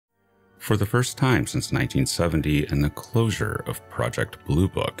For the first time since 1970 and the closure of Project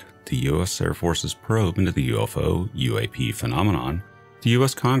Bluebook, the U.S. Air Force's probe into the UFO UAP phenomenon, the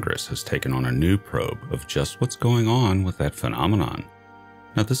U.S. Congress has taken on a new probe of just what's going on with that phenomenon.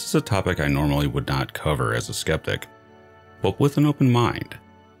 Now, this is a topic I normally would not cover as a skeptic, but with an open mind.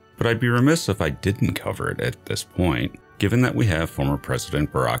 But I'd be remiss if I didn't cover it at this point, given that we have former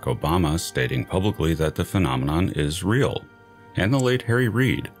President Barack Obama stating publicly that the phenomenon is real, and the late Harry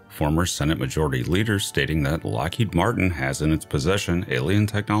Reid, former Senate Majority Leader, stating that Lockheed Martin has in its possession alien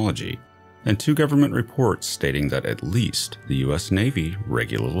technology, and two government reports stating that at least the U.S. Navy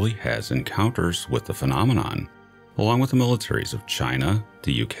regularly has encounters with the phenomenon, along with the militaries of China,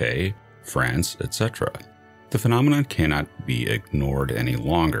 the UK, France, etc. The phenomenon cannot be ignored any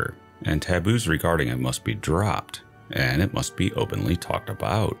longer, and taboos regarding it must be dropped, and it must be openly talked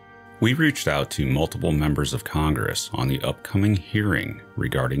about. We reached out to multiple members of Congress on the upcoming hearing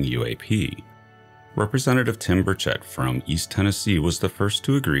regarding UAP. Representative Tim Burchett from East Tennessee was the first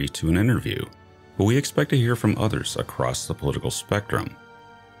to agree to an interview, but we expect to hear from others across the political spectrum.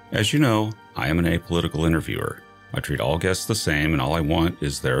 As you know, I am an apolitical interviewer. I treat all guests the same, and all I want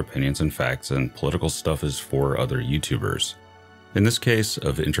is their opinions and facts, and political stuff is for other YouTubers. In this case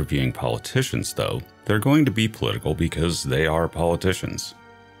of interviewing politicians, though, they're going to be political because they are politicians.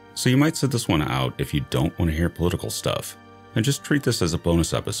 So you might sit this one out if you don't want to hear political stuff, and just treat this as a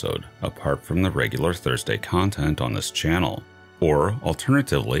bonus episode, apart from the regular Thursday content on this channel. Or,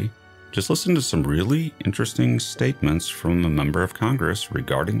 alternatively, just listen to some really interesting statements from a member of Congress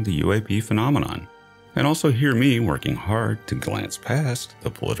regarding the UAP phenomenon, and also hear me working hard to glance past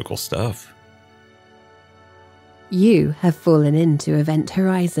the political stuff. You have fallen into Event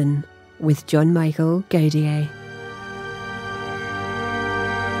Horizon with John Michael Godier.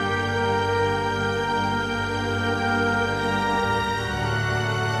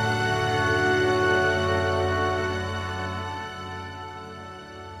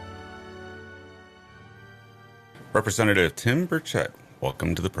 Representative Tim Burchett,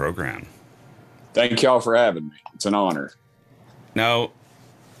 welcome to the program. Thank y'all for having me. It's an honor. Now,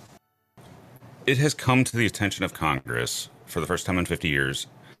 it has come to the attention of Congress for the first time in 50 years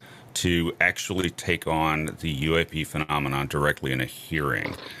to actually take on the UAP phenomenon directly in a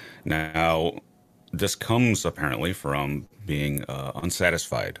hearing. Now, this comes apparently from being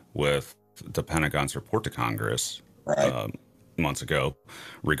unsatisfied with the Pentagon's report to Congress months ago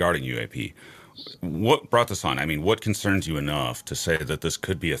regarding UAP. What brought this on? I mean, what concerns you enough to say that this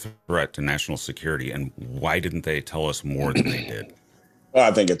could be a threat to national security, and why didn't they tell us more than they did? Well,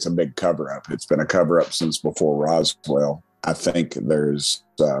 I think it's a big cover-up. It's been a cover-up since before Roswell. I think there's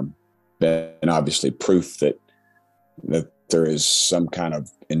been obviously proof that there is some kind of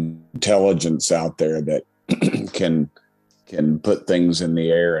intelligence out there that can put things in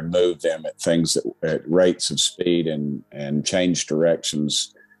the air and move them at rates of speed and change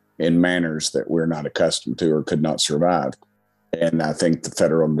directions in manners that we're not accustomed to or could not survive. And I think the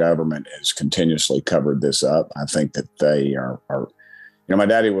federal government has continuously covered this up. I think that they are my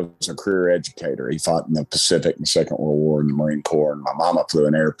daddy was a career educator. He fought in the Pacific in the Second World War in the Marine Corps, and my mama flew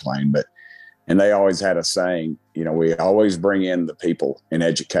an airplane. And they always had a saying, we always bring in the people in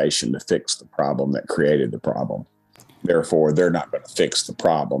education to fix the problem that created the problem. Therefore, they're not going to fix the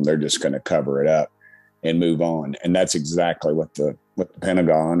problem. They're just going to cover it up and move on. And that's exactly what the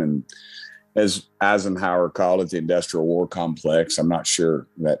Pentagon, and as Eisenhower called it, the industrial war complex. I'm not sure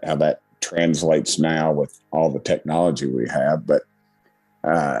how that translates now with all the technology we have, but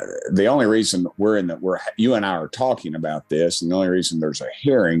the only reason you and I are talking about this, and the only reason there's a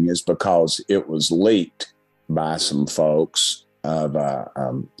hearing is because it was leaked by some folks of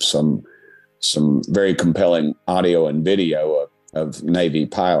some very compelling audio and video of Navy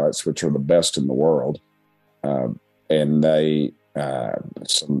pilots, which are the best in the world, and they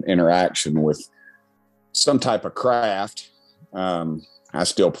some interaction with some type of craft. I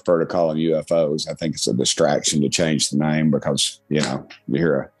still prefer to call them UFOs. I think it's a distraction to change the name because, you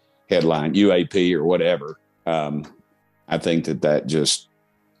hear a headline, UAP or whatever. I think that just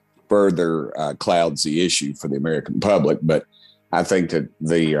further clouds the issue for the American public. But I think that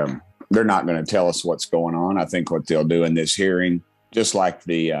they're not going to tell us what's going on. I think what they'll do in this hearing, just like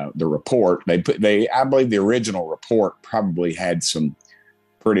the report, I believe the original report probably had some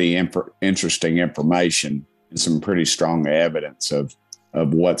pretty interesting information and some pretty strong evidence of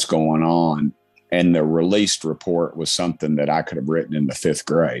what's going on. And the released report was something that I could have written in the 5th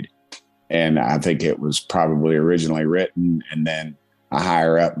grade. And I think it was probably originally written, and then a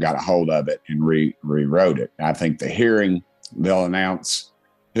higher up got a hold of it and rewrote it. I think the hearing, they'll announce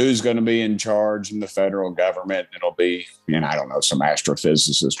who's going to be in charge in the federal government. It'll be, I don't know, some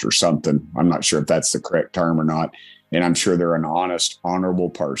astrophysicist or something. I'm not sure if that's the correct term or not. And I'm sure they're an honest, honorable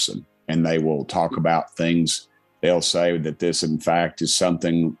person, and they will talk about things. They'll say that this, in fact, is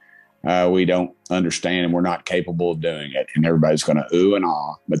something we don't understand and we're not capable of doing it. And everybody's going to ooh and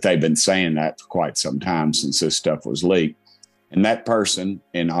ah. But they've been saying that for quite some time since this stuff was leaked. And that person,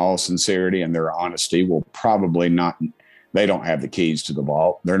 in all sincerity and their honesty, will probably not, they don't have the keys to the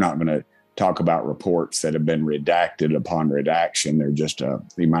vault. They're not going to talk about reports that have been redacted upon redaction. They're just,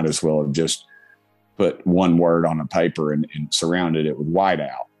 you might as well have just put one word on a paper and surrounded it with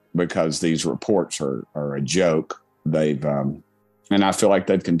whiteout, because these reports are a joke. They've, and I feel like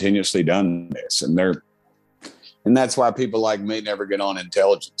they've continuously done this, and that's why people like me never get on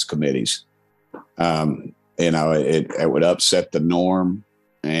intelligence committees. It would upset the norm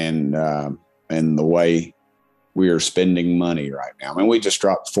and the way we are spending money right now. I mean, we just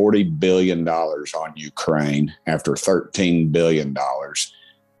dropped $40 billion on Ukraine after $13 billion,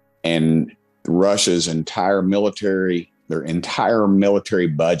 and Russia's entire military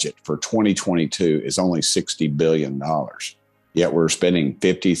budget for 2022 is only $60 billion. Yet we're spending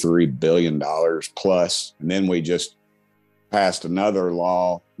 $53 billion plus. And then we just passed another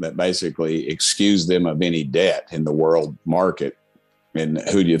law that basically excused them of any debt in the world market. And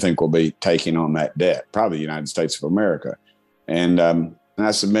who do you think will be taking on that debt? Probably the United States of America. And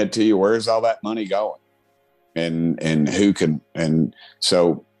I submit to you, where's all that money going? And who can? And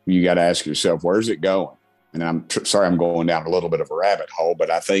so you got to ask yourself, where's it going? And I'm sorry, I'm going down a little bit of a rabbit hole, but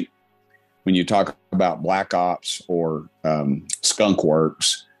I think when you talk about Black Ops or Skunk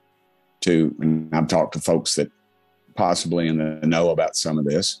Works, and I've talked to folks that possibly in the know about some of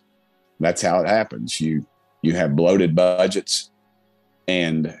this, that's how it happens. You have bloated budgets,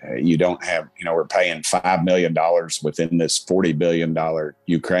 and you don't have, we're paying $5 million within this $40 billion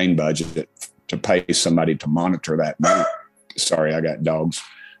Ukraine budget to pay somebody to monitor that money. Sorry, I got dogs.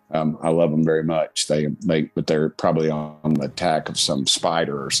 I love them very much. But they're probably on the attack of some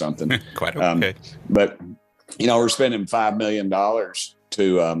spider or something. Quite okay. But we're spending $5 million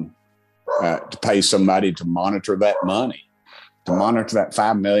to pay somebody to monitor that money, to monitor that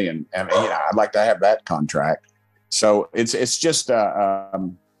 $5 million. And I'd like to have that contract. So it's just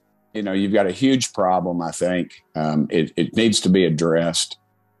you've got a huge problem. I think it needs to be addressed.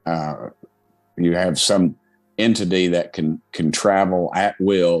 You have some entity that can travel at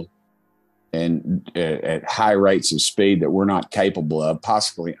will and at high rates of speed that we're not capable of,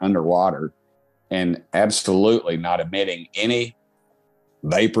 possibly underwater, and absolutely not emitting any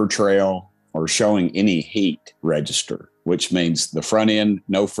vapor trail or showing any heat register, which means the front end,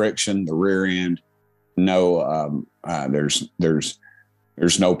 no friction, the rear end, no, there's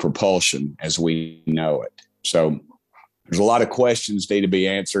no propulsion as we know it. So there's a lot of questions need to be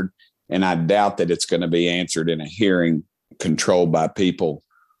answered. And I doubt that it's going to be answered in a hearing controlled by people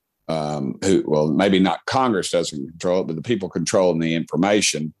who, well, maybe not Congress doesn't control it, but the people controlling the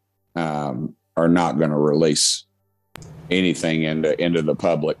information are not going to release anything into the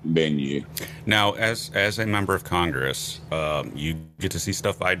public venue. Now, as a member of Congress, you get to see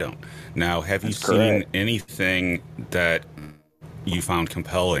stuff I don't. Now, have you seen anything that you found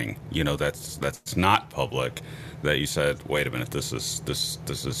compelling, that's not public, that you said, wait a minute, this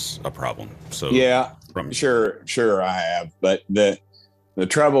is a problem? So yeah, sure I have. But the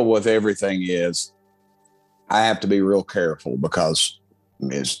trouble with everything is I have to be real careful, because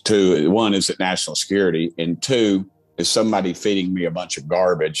one, is it national security? And two, is somebody feeding me a bunch of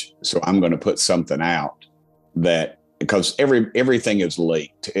garbage? So I'm going to put something out because everything is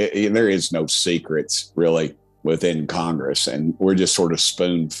leaked. There is no secrets really within Congress, and we're just sort of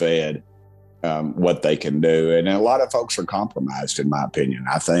spoon fed what they can do. And a lot of folks are compromised, in my opinion.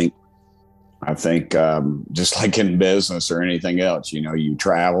 I think just like in business or anything else, you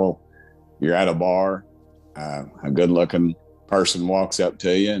travel, you're at a bar, a good looking person walks up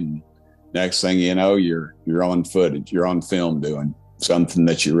to you, and next thing you know, you're on footage, you're on film doing something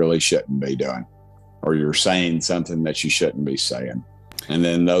that you really shouldn't be doing, or you're saying something that you shouldn't be saying. And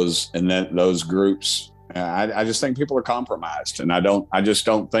then those groups, I just think people are compromised, and I just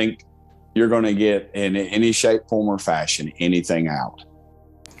don't think you're going to get in any shape, form, or fashion anything out.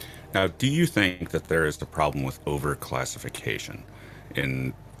 Now, do you think that there is a problem with overclassification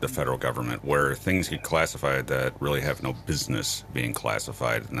in the federal government, where things get classified that really have no business being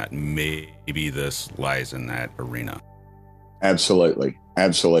classified, and that maybe this lies in that arena? Absolutely.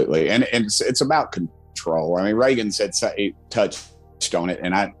 And it's about control. I mean, Reagan touched on it,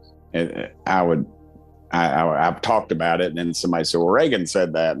 and I've talked about it, and then somebody said, well, Reagan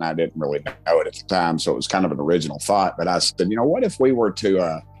said that, and I didn't really know it at the time, so it was kind of an original thought. But I said, what if we were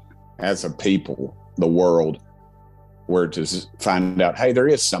to, as a people, the world, were to find out, hey, there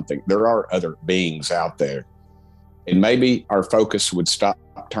is something, there are other beings out there, and maybe our focus would stop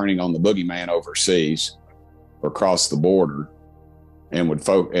turning on the boogeyman overseas or across the border, and would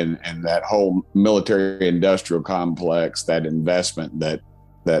and that whole military industrial complex, that investment that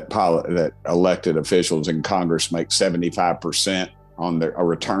elected officials in Congress make 75% on a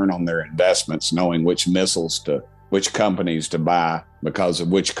return on their investments, knowing which missiles which companies to buy because of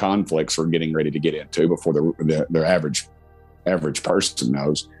which conflicts we're getting ready to get into before the average person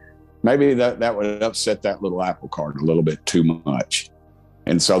knows. Maybe that would upset that little apple cart a little bit too much.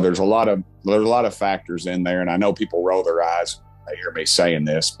 And so there's a lot of factors in there. And I know people roll their eyes when they hear me saying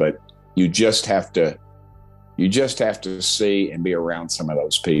this, but you just have to see and be around some of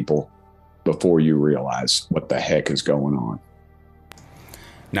those people before you realize what the heck is going on.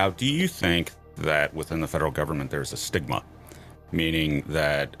 Now, do you think that within the federal government there's a stigma, meaning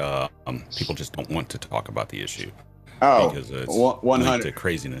that people just don't want to talk about the issue? Oh, because it's 100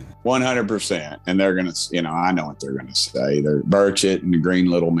 craziness. 100%. And they're going to, I know what they're going to say. They're Burchett and the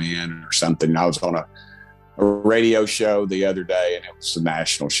Green Little Men or something. I was on a radio show the other day, and it was a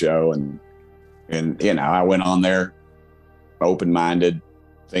national show. And I went on there open-minded,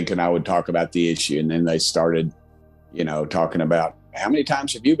 thinking I would talk about the issue. And then they started, talking about, how many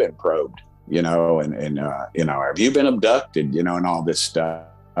times have you been probed? Have you been abducted? And all this stuff.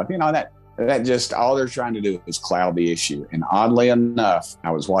 That just, all they're trying to do is cloud the issue. And oddly enough,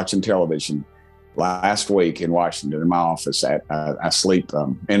 I was watching television last week in Washington in my office. I sleep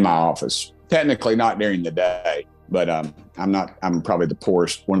in my office, technically not during the day, but I'm probably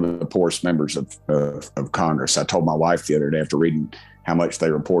one of the poorest members of Congress. I told my wife the other day, after reading how much they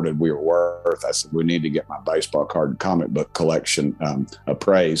reported we were worth, I said, we need to get my baseball card and comic book collection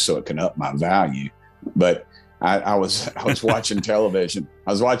appraised so it can up my value. But I was watching television.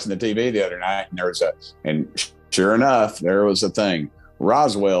 I was watching the TV the other night, and sure enough, there was a thing,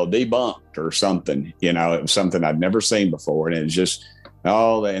 Roswell debunked or something. It was something I'd never seen before, and it was just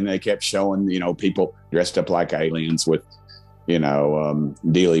and they kept showing people dressed up like aliens with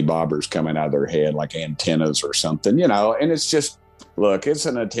dealy bobbers coming out of their head like antennas or something. And it's just, look, it's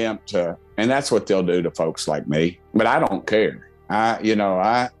an attempt to, and that's what they'll do to folks like me. But I don't care.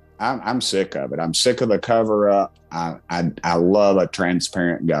 I'm sick of it. I'm sick of the cover up. I love a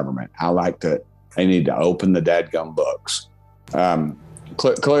transparent government. They need to open the dadgum books.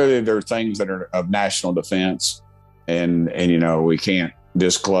 Clearly there are things that are of national defense and we can't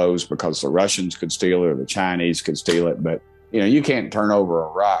disclose because the Russians could steal it or the Chinese could steal it. But, you can't turn over a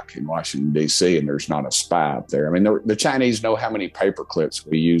rock in Washington, D.C. and there's not a spy up there. I mean, the Chinese know how many paper clips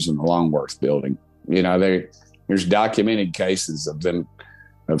we use in the Longworth building. There's documented cases of them,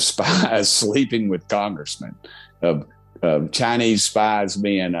 of spies sleeping with congressmen, of Chinese spies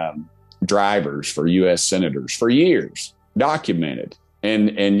being drivers for U.S. senators for years, documented.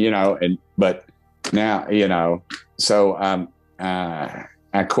 But now, so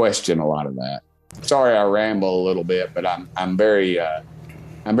I question a lot of that. Sorry, I ramble a little bit, but I'm very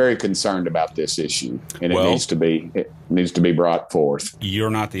concerned about this issue, and it needs to be brought forth. You're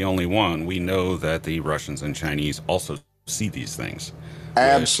not the only one. We know that the Russians and Chinese also see these things.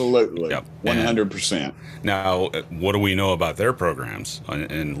 Absolutely. Yep. 100%. Now, what do we know about their programs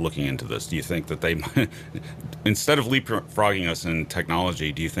and looking into this? Do you think that they, instead of leapfrogging us in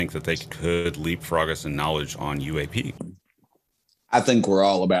technology, do you think that they could leapfrog us in knowledge on UAP? I think we're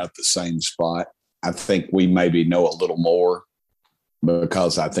all about the same spot. I think we maybe know a little more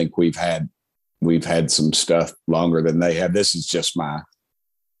because I think we've had some stuff longer than they have. This is just my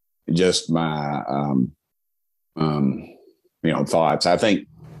thoughts. I think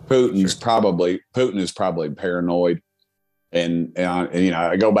Putin is probably paranoid, and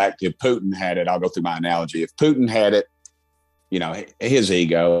I go back to, if Putin had it, I'll go through my analogy. If Putin had it, his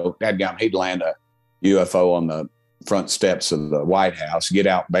ego, he'd land a UFO on the front steps of the White House, get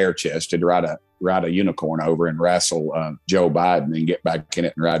out bare chested, ride a unicorn over and wrestle Joe Biden, and get back in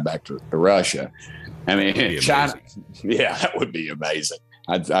it and ride back to Russia. I mean, China, yeah, that would be amazing.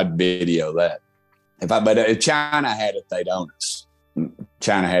 I'd video that. But if China had it, they'd own us.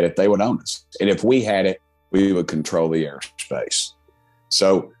 China had it, they would own us. And if we had it, we would control the airspace.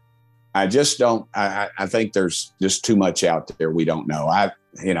 So I just don't, I think there's just too much out there we don't know.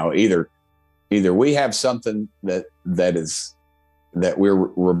 Either we have something that we're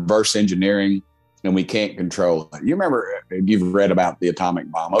reverse engineering and we can't control it. You remember, you've read about the atomic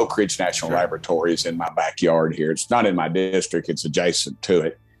bomb. Oak Ridge National Laboratory is in my backyard here. It's not in my district. It's adjacent to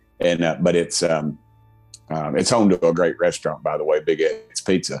it. And, but it's, It's home to a great restaurant, by the way, Big Ed's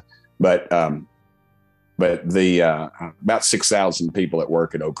Pizza. But the about 6,000 people that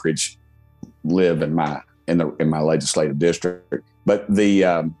work at Oak Ridge live in my legislative district. But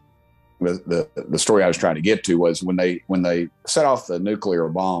the story I was trying to get to was when they set off the nuclear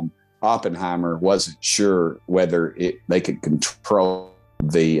bomb, Oppenheimer wasn't sure whether they could control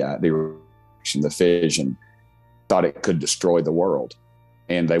the fission, thought it could destroy the world.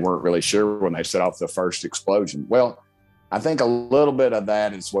 And they weren't really sure when they set off the first explosion. Well, I think a little bit of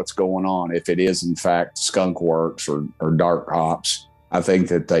that is what's going on. If it is, in fact, skunk works or dark hops, I think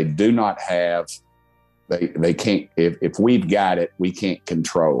that they do not have, they can't, if we've got it, we can't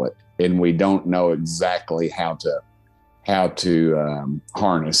control it. And we don't know exactly how to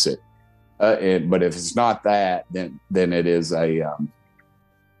harness it. But if it's not that, then it is then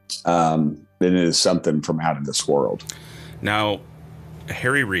it is something from out of this world. Now,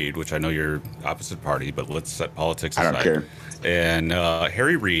 Harry Reid, which I know you're opposite party, but let's set politics aside. I don't care. And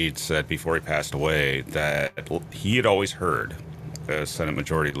Harry Reid said before he passed away that he had always heard, as Senate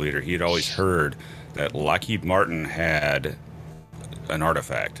Majority Leader, he had always heard that Lockheed Martin had an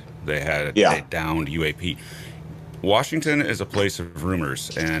artifact. They had a downed UAP. Washington is a place of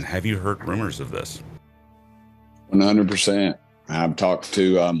rumors, and have you heard rumors of this? 100%. I've talked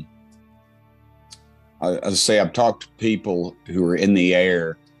to I've talked to people who were in the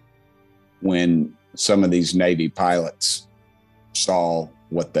air when some of these Navy pilots saw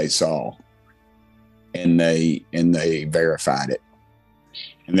what they saw, and they verified it,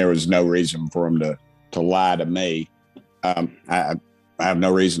 and there was no reason for them to lie to me. I have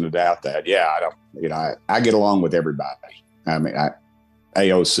no reason to doubt that. Yeah, I don't. I get along with everybody. I mean,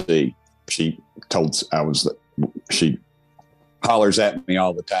 AOC, she hollers at me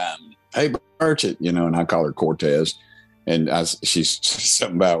all the time. Hey, Burchett, and I call her Cortez. And she's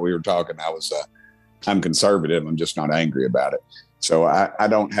something about, we were talking, I'm conservative. I'm just not angry about it. So I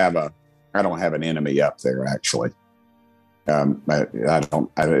don't have an enemy up there, actually.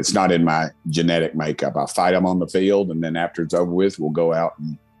 It's not in my genetic makeup. I fight them on the field, and then after it's over with, we'll go out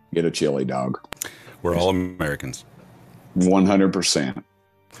and get a chili dog. We're all Americans. 100%.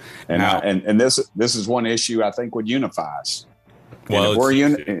 And now, and this is one issue I think would unify us. Well, if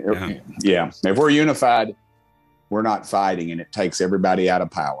we're unified, we're not fighting, and it takes everybody out of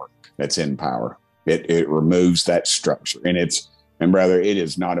power that's in power. It removes that structure, and brother, it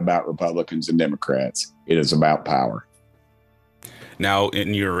is not about Republicans and Democrats. It is about power. Now,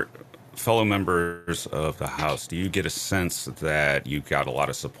 in your fellow members of the House, do you get a sense that you've got a lot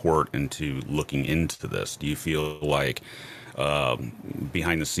of support into looking into this? Do you feel like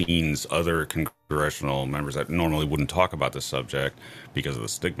behind the scenes, other congressional members that normally wouldn't talk about this subject because of the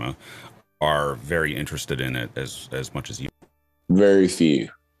stigma are very interested in it as much as you? Very few.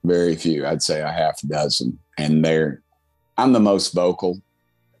 I'd say a half dozen. And I'm the most vocal,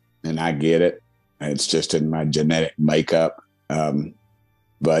 and I get it. It's just in my genetic makeup.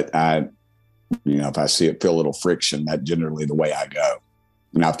 But if I feel a little friction, that's generally the way I go.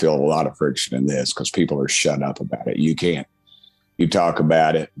 And I feel a lot of friction in this because people are shut up about it. You talk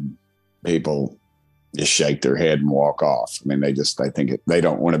about it, and people just shake their head and walk off. I mean, they think they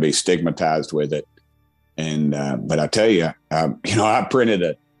don't want to be stigmatized with it. And, but I tell you, I've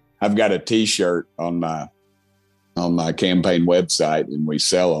got a T-shirt on my campaign website, and we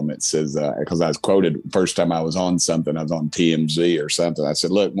sell them. It says, because I was quoted first time I was on something, I was on TMZ or something. I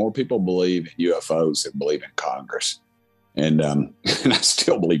said, look, more people believe in UFOs than believe in Congress. And, and I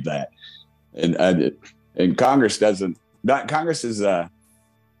still believe that. And Congress Congress is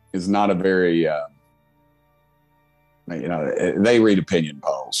not a very, they read opinion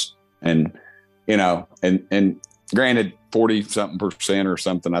polls, and granted 40-something% or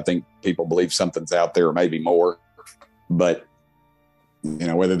something, I think people believe something's out there, or maybe more. But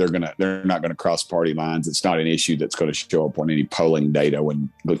whether they're not gonna cross party lines, it's not an issue that's going to show up on any polling data when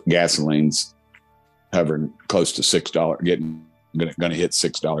gasoline's hovering close to $6, going to hit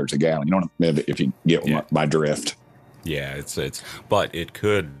 $6 a gallon. If you get my drift. Yeah, but it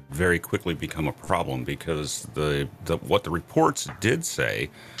could very quickly become a problem because what the reports did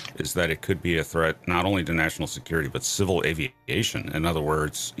say is that it could be a threat not only to national security but civil aviation. In other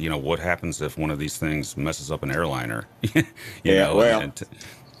words, what happens if one of these things messes up an airliner?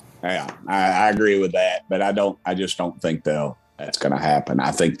 I agree with that, but I just don't think that's going to happen.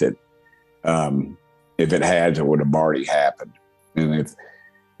 I think that if it had, it would have already happened. And if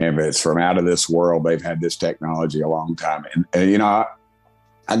it's from out of this world, they've had this technology a long time. And I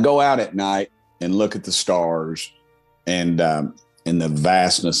go out at night and look at the stars and in the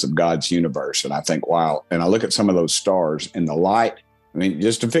vastness of God's universe. And I think, wow. And I look at some of those stars, and the light I mean,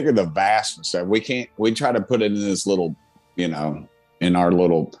 just to figure the vastness of we try to put it in this little, in our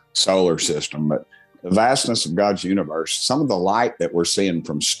little solar system, but the vastness of God's universe, some of the light that we're seeing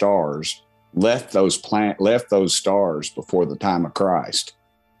from stars left those stars before the time of Christ.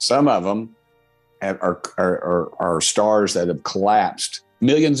 Some of them are stars that have collapsed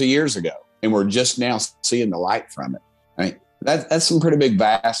millions of years ago, and we're just now seeing the light from it. I mean, that's some pretty big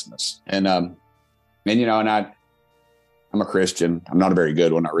vastness. And I'm a Christian. I'm not a very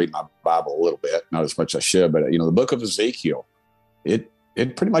good one. I read my Bible a little bit, not as much as I should, but the book of Ezekiel, it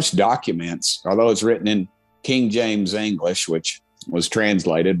pretty much documents, although it's written in King James English, which was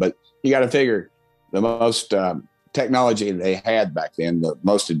translated, but you got to figure the most technology they had back then, the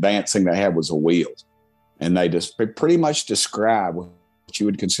most advanced thing they had was a wheel. And they just pretty much describe what you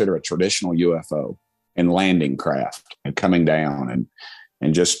would consider a traditional UFO and landing craft and coming down.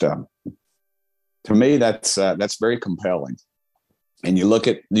 And just, to me, that's very compelling. And you look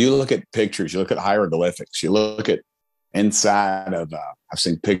at pictures, you look at hieroglyphics, you look at inside of, I've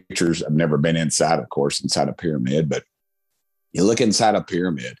seen pictures. I've never been inside, of course, inside a pyramid, but you look inside a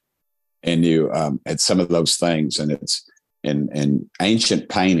pyramid and you at some of those things, and it's in ancient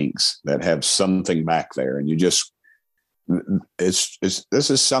paintings that have something back there, and you just this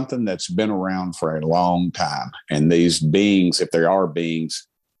is something that's been around for a long time. And these beings, if there are beings,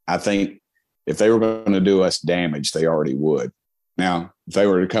 I think if they were going to do us damage, they already would. Now, if they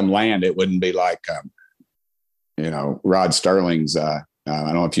were to come land, it wouldn't be like Rod Sterling's. I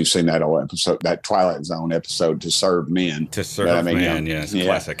don't know if you've seen that old episode, that Twilight Zone episode, To Serve Men. To Serve Men, yeah, it's a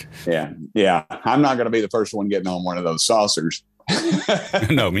classic. Yeah. I'm not going to be the first one getting on one of those saucers.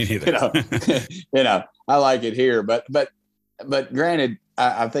 No, me neither. I like it here, but granted,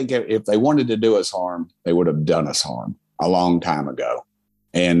 I think if they wanted to do us harm, they would have done us harm a long time ago,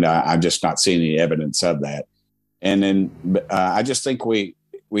 and I'm just not seeing any evidence of that. And then I just think we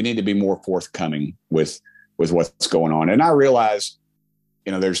need to be more forthcoming with what's going on. And I realize,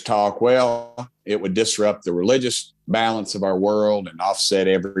 there's talk, well, it would disrupt the religious balance of our world and offset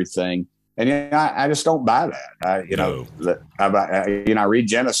everything. And I just don't buy that. I read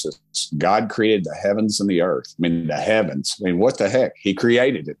Genesis. God created the heavens and the earth. I mean, the heavens. I mean, what the heck? He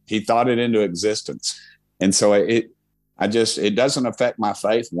created it. He thought it into existence. And so it doesn't affect my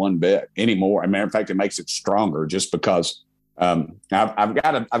faith one bit anymore. As a matter of fact, it makes it stronger just because I've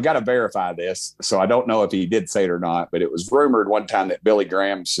got to verify this. So I don't know if he did say it or not, but it was rumored one time that Billy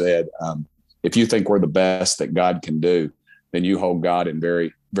Graham said, if you think we're the best that God can do, then you hold God in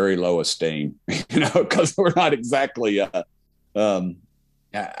very, very low esteem, because we're not exactly, I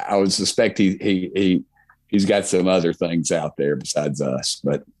would suspect he's got some other things out there besides us.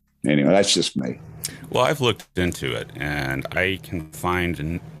 But anyway, that's just me. Well, I've looked into it, and I can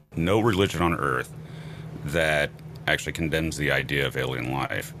find no religion on earth that actually condemns the idea of alien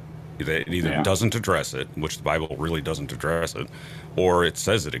life. It either doesn't address it, which the Bible really doesn't address it, or it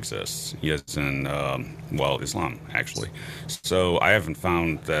says it exists, as in, Islam, actually. So I haven't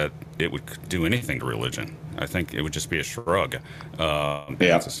found that it would do anything to religion. I think it would just be a shrug.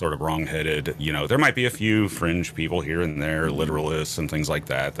 It's a sort of wrong-headed, there might be a few fringe people here and there, literalists and things like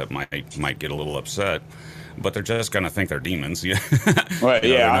that might get a little upset. But they're just going to think they're demons. Well,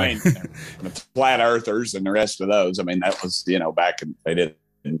 I mean, the flat earthers and the rest of those. I mean, that was, back in, they did,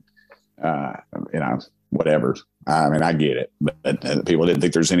 whatever. I mean, I get it, but people didn't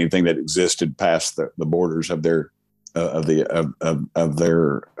think there's anything that existed past the borders of their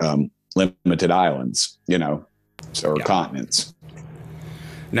limited islands, or continents.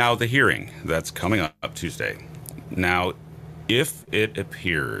 Now, the hearing that's coming up Tuesday. Now, if it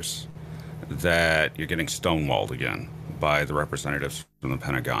appears that you're getting stonewalled again by the representatives from the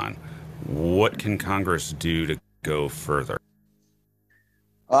Pentagon, what can Congress do to go further?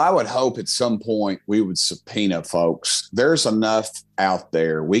 Well, I would hope at some point we would subpoena folks. There's enough out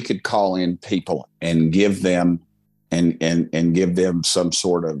there. We could call in people and give them and give them some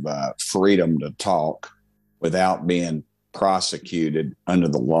sort of freedom to talk without being prosecuted under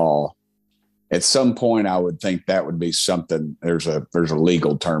the law. At some point, I would think that would be something. There's a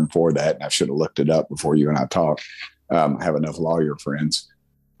legal term for that, and I should have looked it up before you and I talked. I have enough lawyer friends,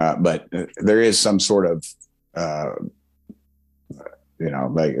 but there is some sort of,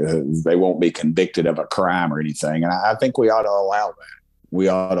 they won't be convicted of a crime or anything, and I think we ought to allow that. We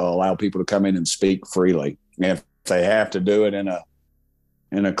ought to allow people to come in and speak freely, and if they have to do it in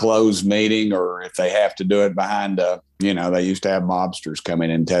a closed meeting, or if they have to do it behind they used to have mobsters come in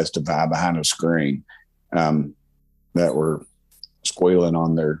and testify behind a screen that were squealing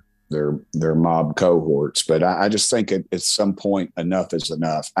on their mob cohorts. But I just think at some point enough is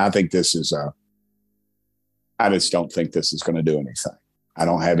enough. I think this is I just don't think this is going to do anything. I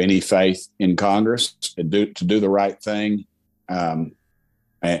don't have any faith in Congress to do the right thing. And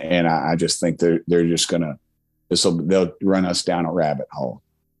I just think they're just going to, they'll run us down a rabbit hole.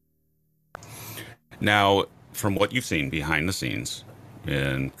 Now, from what you've seen behind the scenes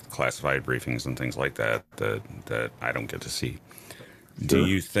in classified briefings and things like that, that I don't get to see, do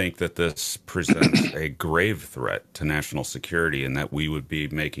you think that this presents a grave threat to national security and that we would be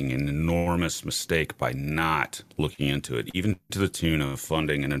making an enormous mistake by not looking into it, even to the tune of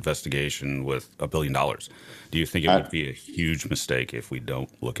funding an investigation with $1 billion? Do you think it would be a huge mistake if we don't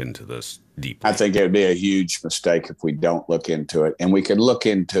look into this deeply? I think it would be a huge mistake if we don't look into it. And we could look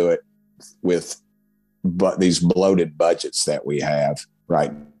into it with these bloated budgets that we have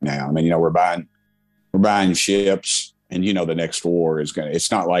right now. I mean, we're buying ships. And, the next war is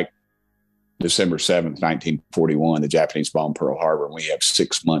it's not like December 7th, 1941, the Japanese bombed Pearl Harbor, and we have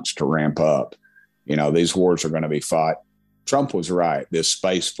 6 months to ramp up. These wars are going to be fought. Trump was right. This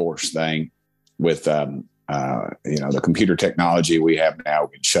Space Force thing with, the computer technology we have now,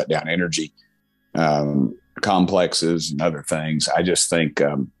 we can shut down energy complexes and other things. I just think,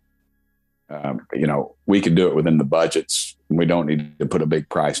 we could do it within the budgets. And we don't need to put a big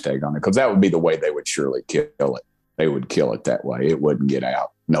price tag on it, because that would be the way they would surely kill it. They would kill it that way. It wouldn't get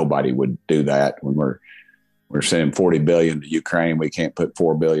out. Nobody would do that. When we're sending $40 billion to Ukraine, we can't put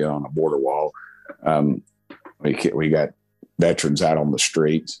 $4 billion on a border wall. We got veterans out on the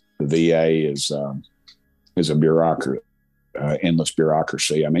streets. The VA is a bureaucracy, endless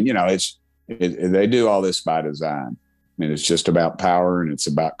bureaucracy. I mean, they do all this by design. I mean, it's just about power, and it's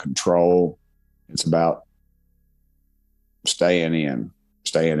about control. It's about staying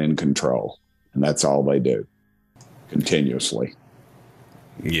in control, and that's all they do. Continuously.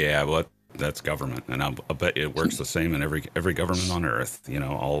 Yeah, well, that's government, and I bet it works the same in every government on Earth.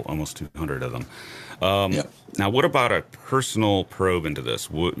 Almost 200 of them. Yep. Now, what about a personal probe into this?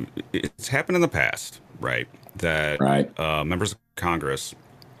 It's happened in the past, right? That members of Congress,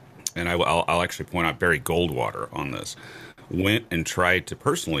 and I'll actually point out Barry Goldwater on this, went and tried to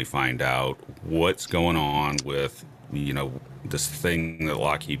personally find out what's going on with this thing that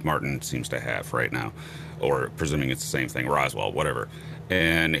Lockheed Martin seems to have right now, or presuming it's the same thing, Roswell, whatever.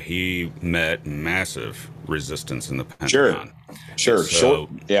 And he met massive resistance in the Pentagon. Sure.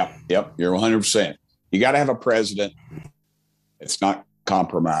 Yeah. Yep. You're 100%. You got to have a president that's not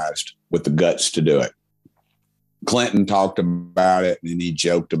compromised with the guts to do it. Clinton talked about it, and he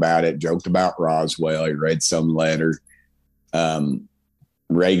joked about Roswell. He read some letter.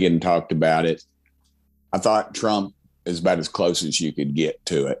 Reagan talked about it. I thought Trump is about as close as you could get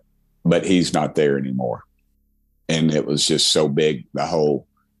to it, but he's not there anymore. And it was just so big. The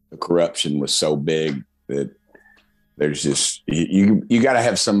corruption was so big that there's just, you got to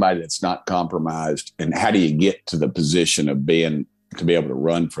have somebody that's not compromised. And how do you get to the position of to be able to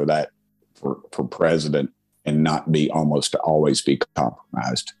run for for president and not be almost always be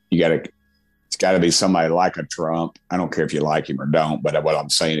compromised? It's got to be somebody like a Trump. I don't care if you like him or don't, but what I'm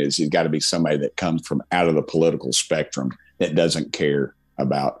saying is he's got to be somebody that comes from out of the political spectrum, that doesn't care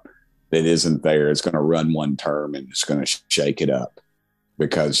about, that isn't there. It's going to run one term and it's going to shake it up,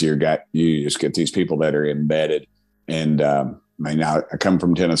 because you just get these people that are embedded. And I come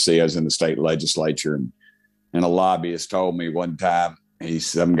from Tennessee. I was in the state legislature, and a lobbyist told me one time,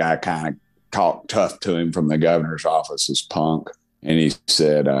 some guy kind of talked tough to him from the governor's office, this punk. And he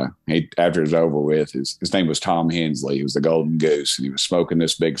said, after it was over with, his name was Tom Hensley. He was the Golden Goose, and he was smoking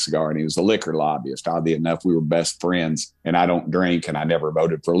this big cigar, and he was a liquor lobbyist. Oddly enough, we were best friends, and I don't drink, and I never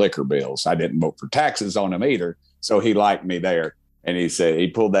voted for liquor bills. I didn't vote for taxes on them either, so he liked me there. And he said, he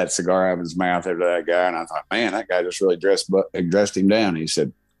pulled that cigar out of his mouth after that guy, and I thought, man, that guy just really dressed him down. He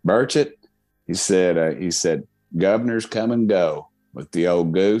said, Burchett, he said, governors come and go, but the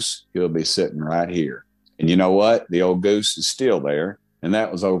old goose, he'll be sitting right here. And you know what? The old goose is still there. And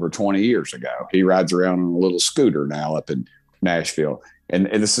that was over 20 years ago. He rides around on a little scooter now up in Nashville. And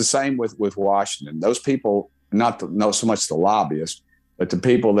it's the same with Washington. Those people, not so much the lobbyists, but the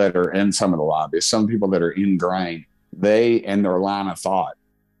people that are in some of the lobbyists, some people that are ingrained, they and their line of thought.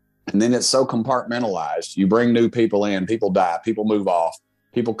 And then it's so compartmentalized. You bring new people in, people die, people move off,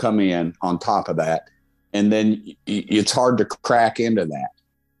 people come in on top of that. And then it's hard to crack into that.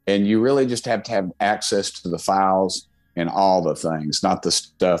 And you really just have to have access to the files and all the things, not the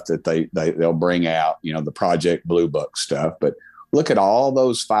stuff that they'll bring out, the Project Bluebook stuff. But look at all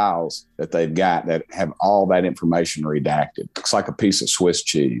those files that they've got that have all that information redacted. Looks like a piece of Swiss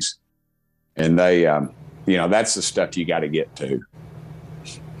cheese. And they, that's the stuff you got to get to.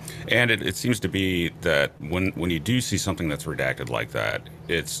 And it seems to be that when you do see something that's redacted like that,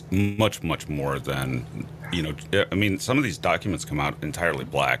 it's much, much more than, I mean, some of these documents come out entirely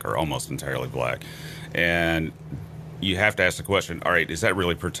black or almost entirely black. And you have to ask the question, all right, is that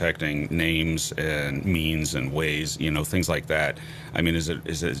really protecting names and means and ways, things like that? I mean, is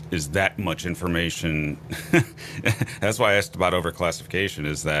that much information? That's why I asked about overclassification.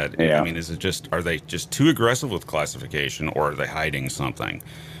 Is that, Yeah. I mean, are they just too aggressive with classification, or are they hiding something?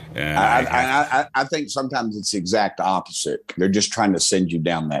 And I think sometimes it's the exact opposite. They're just trying to send you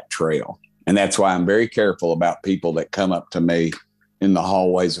down that trail. And that's why I'm very careful about people that come up to me in the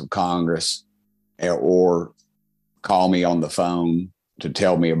hallways of Congress or call me on the phone to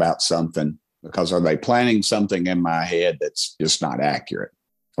tell me about something, because are they planting something in my head that's just not accurate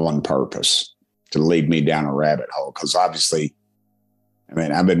on purpose to lead me down a rabbit hole? Because obviously, I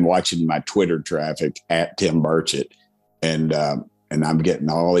mean, I've been watching my Twitter traffic at Tim Burchett, and I'm getting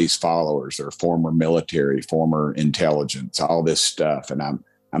all these followers. They're former military, former intelligence, all this stuff, and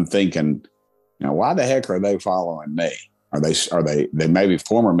I'm thinking, why the heck are they following me? Are they may be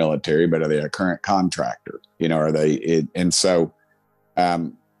former military, but are they a current contractor? Are they? And so,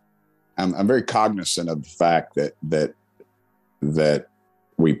 I'm very cognizant of the fact that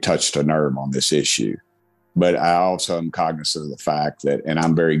we've touched a nerve on this issue, but I also am cognizant of the fact that, and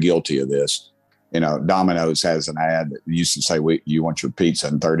I'm very guilty of this. Domino's has an ad that used to say, "You want your pizza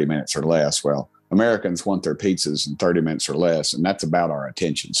in 30 minutes or less." Well, Americans want their pizzas in 30 minutes or less, and that's about our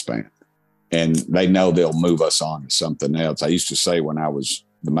attention span. And they know they'll move us on to something else. I used to say when I was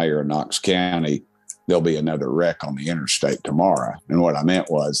the mayor of Knox County, there'll be another wreck on the interstate tomorrow. And what I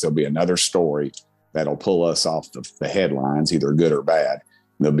meant was there'll be another story that'll pull us off the headlines, either good or bad.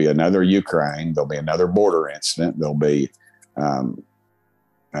 There'll be another Ukraine. There'll be another border incident. There'll be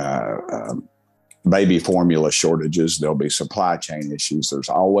baby formula shortages. There'll be supply chain issues. There's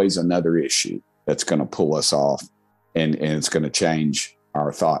always another issue that's going to pull us off, and it's going to change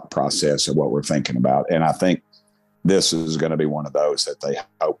our thought process of what we're thinking about. And I think this is going to be one of those that they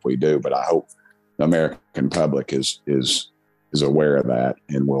hope we do, but I hope the American public is aware of that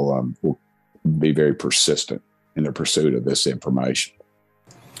and will be very persistent in the pursuit of this information.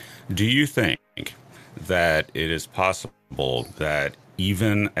 Do you think that it is possible that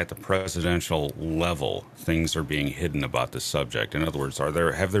even at the presidential level, things are being hidden about this subject? In other words,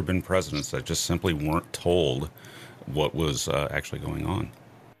 have there been presidents that just simply weren't told what was actually going on?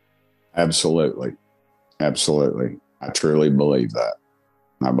 Absolutely. Absolutely. I truly believe that.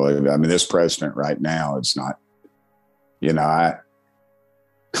 I believe that. I mean, this president right now, it's not,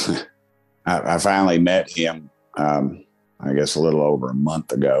 I finally met him, I guess a little over a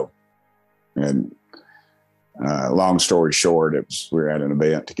month ago. And long story short, we were at an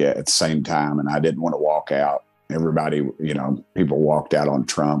event together at the same time, and I didn't want to walk out. Everybody, people walked out on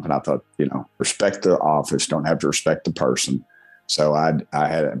Trump, and I thought, respect the office, don't have to respect the person. So I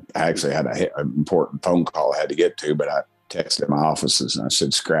actually had an important phone call I had to get to, but I texted my offices and I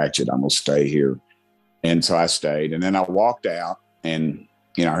said, scratch it, I'm going to stay here. And so I stayed, and then I walked out, and,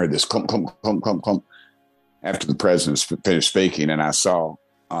 I heard this clump, clump, clump, clump, clump after the president finished speaking. And I saw,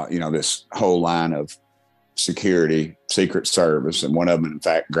 this whole line of security, Secret Service, and one of them, in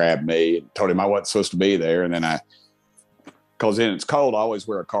fact, grabbed me and told him I wasn't supposed to be there. And then because then it's cold, I always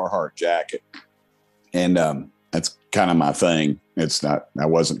wear a Carhartt jacket, and that's kind of my thing. It's not, I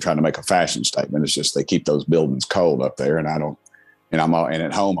wasn't trying to make a fashion statement. It's just they keep those buildings cold up there, and I don't. And and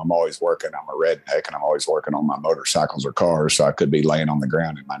at home, I'm always working. I'm a redneck, and I'm always working on my motorcycles or cars, so I could be laying on the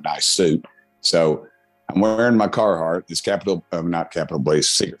ground in my nice suit. So I'm wearing my Carhartt. This not Capitol Police,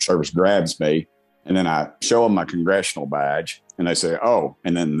 Secret Service grabs me. And then I show them my congressional badge, and they say, "Oh."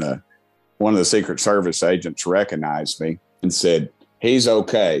 And then one of the Secret Service agents recognized me and said, "He's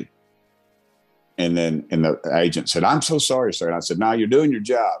okay." And the agent said, "I'm so sorry, sir." And I said, "No, you're doing your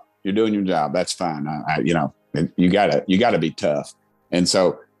job. You're doing your job. That's fine. You gotta be tough." And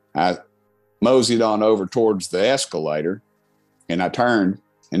so I moseyed on over towards the escalator, and I turned,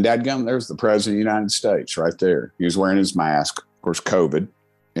 and dadgum, there's the president of the United States right there. He was wearing his mask, of course, COVID.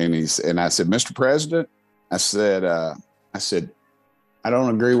 And I said, "Mr. President," I said, "I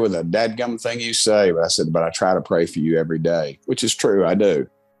don't agree with a dadgum thing you say," but I said, "But I try to pray for you every day," which is true. I do.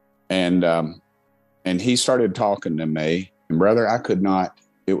 And he started talking to me, and brother, I could not,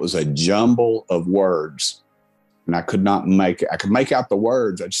 it was a jumble of words, and I could make out the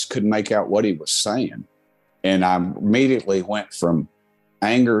words. I just couldn't make out what he was saying. And I immediately went from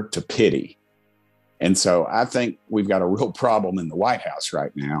anger to pity. And so I think we've got a real problem in the White House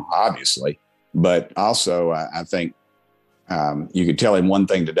right now, obviously. But also, I think you could tell him one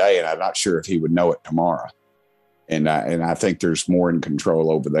thing today, and I'm not sure if he would know it tomorrow. And I think there's more in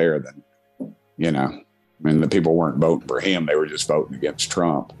control over there than, I mean, the people weren't voting for him. They were just voting against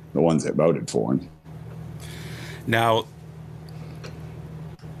Trump, the ones that voted for him. Now,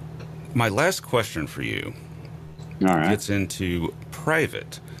 my last question for you gets into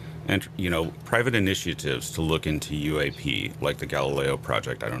private initiatives to look into UAP, like the Galileo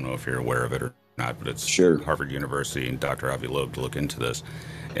Project. I don't know if you're aware of it or not, but it's Harvard University and Dr. Avi Loeb to look into this.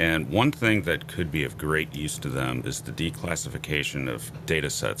 And one thing that could be of great use to them is the declassification of data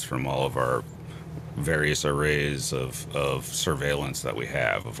sets from all of our various arrays of surveillance that we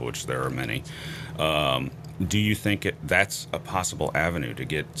have, of which there are many. Do you think that's a possible avenue to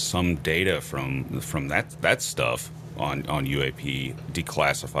get some data from that stuff on UAP,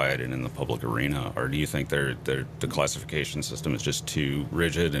 declassify it and in the public arena? Or do you think the classification system is just too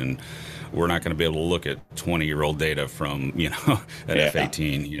rigid and we're not going to be able to look at 20-year-old data from, an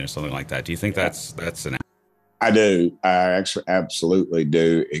F-18, something like that? Do you think that's an... I do. I actually absolutely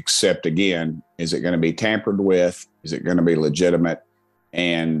do. Except, again, is it going to be tampered with? Is it going to be legitimate?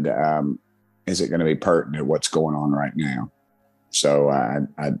 And is it going to be pertinent to what's going on right now? So I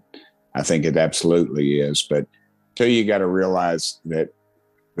think it absolutely is. But too, you got to realize that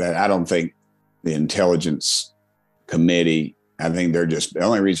I don't think the intelligence committee, I think the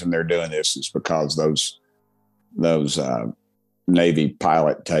only reason they're doing this is because those Navy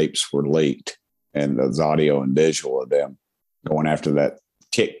pilot tapes were leaked, and those audio and visual of them going after that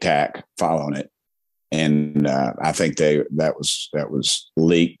Tic Tac, following it. And I think that was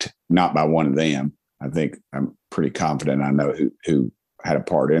leaked, not by one of them. I'm pretty confident I know who had a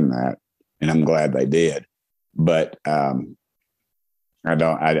part in that, and I'm glad they did. But I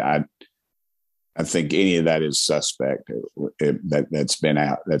think any of that is suspect. That's been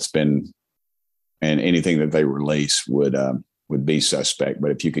out. And anything that they release would be suspect.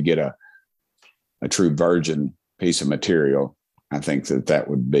 But if you could get a true virgin piece of material, I think that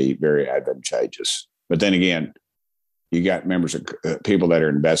would be very advantageous. But then again, you got members of people that are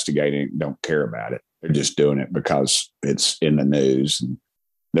investigating, don't care about it. They're just doing it because it's in the news, and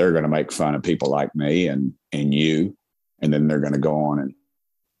they're going to make fun of people like me and you, and then they're going to go on and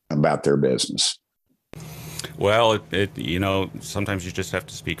about their business. Well, sometimes you just have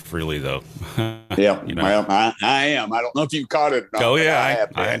to speak freely, though. Yeah, well, I am. I don't know if you caught it or not. Oh, yeah,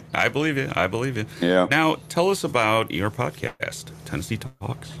 I believe you. I believe you. Yeah. Now, tell us about your podcast, Tennessee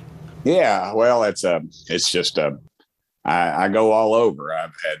Talks. Yeah, well, it's just I go all over.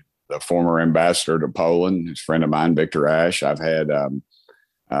 I've had the former ambassador to Poland, his friend of mine, Victor Ash. I've had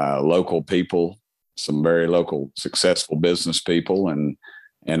local people, some very local successful business people, and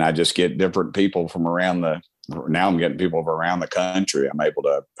I just get different people from around now I'm getting people from around the country.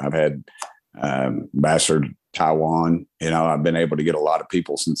 I've had Ambassador to Taiwan. I've been able to get a lot of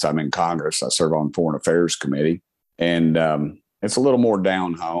people since I'm in Congress. I serve on Foreign Affairs Committee, and it's a little more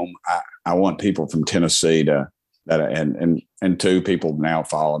down home. I want people from Tennessee and two people now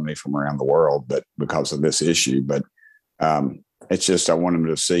follow me from around the world, but because of this issue. But it's just, I want them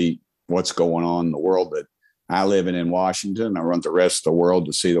to see what's going on in the world that I live in Washington. I want the rest of the world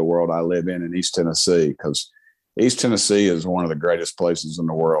to see the world I live in East Tennessee, because East Tennessee is one of the greatest places in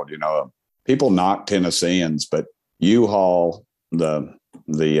the world. People knock Tennesseans, but U-Haul, the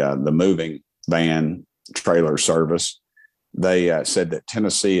moving van trailer service, they said that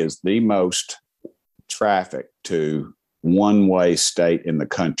Tennessee is the most traffic to one-way state in the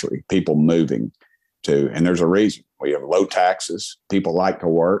country, people moving to, and there's a reason. We have low taxes. People like to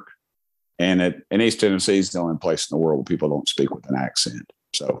work. And East Tennessee is the only place in the world where people don't speak with an accent.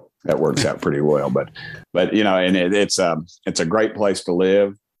 So that works out pretty well. But and it's a great place to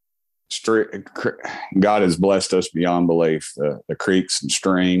live. God has blessed us beyond belief. The creeks and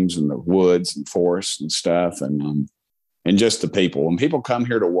streams and the woods and forests and stuff, and just the people. When people come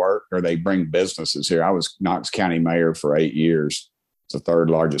here to work or they bring businesses here, I was Knox County mayor for 8 years. It's the third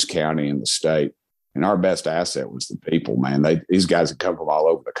largest county in the state. And our best asset was the people, man. These guys have come from all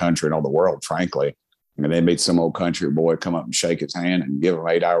over the country and all the world, frankly. They meet some old country boy, come up and shake his hand and give him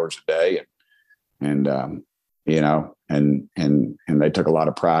 8 hours a day. And they took a lot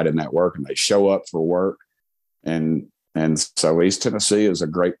of pride in that work, and they show up for work. And so East Tennessee is a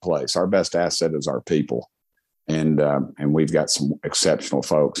great place. Our best asset is our people. And we've got some exceptional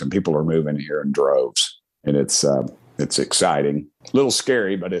folks, and people are moving here in droves, and it's exciting, a little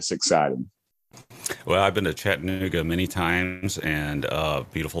scary, but it's exciting. Well, I've been to Chattanooga many times, and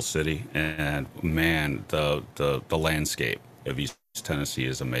beautiful city. And man, the landscape of East Tennessee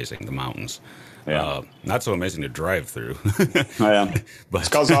is amazing. The mountains. Yeah. Not so amazing to drive through. Yeah. But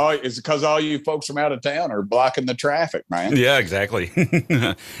It's because all you folks from out of town are blocking the traffic, man. yeah, exactly.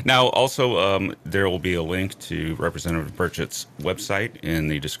 Now, also, there will be a link to Representative Burchett's website in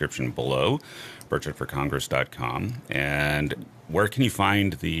the description below, burchettforcongress.com. And where can you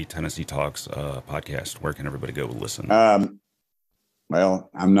find the Tennessee Talks podcast? Where can everybody go listen? Well,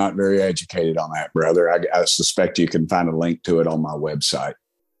 I'm not very educated on that, brother. I suspect you can find a link to it on my website.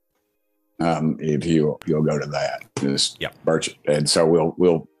 If you'll go to that, just Burchett, and so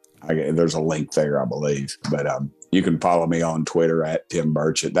there's a link there, I believe. But you can follow me on Twitter at Tim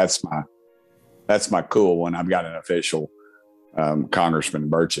Burchett. That's my cool one. I've got an official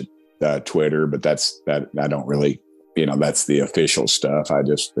Congressman Burchett Twitter, but I don't really, that's the official stuff.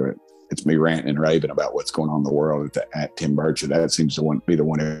 It's me ranting and raving about what's going on in the world at Tim Burchett. That seems to be the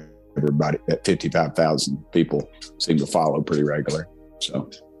one everybody at 55,000 people seem to follow pretty regular. So.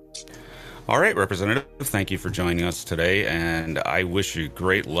 All right, Representative, thank you for joining us today, and I wish you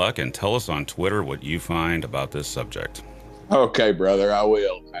great luck, and tell us on Twitter what you find about this subject. Okay, brother, I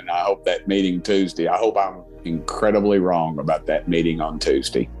will. And I hope that meeting Tuesday, I hope I'm incredibly wrong about that meeting on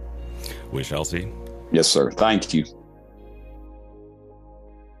Tuesday. We shall see. Yes, sir. Thank you.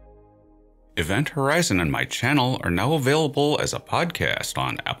 Event Horizon and my channel are now available as a podcast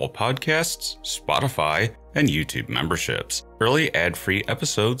on Apple Podcasts, Spotify, and YouTube memberships. Early ad-free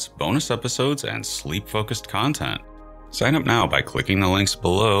episodes, bonus episodes, and sleep-focused content. Sign up now by clicking the links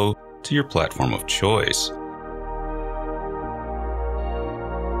below to your platform of choice.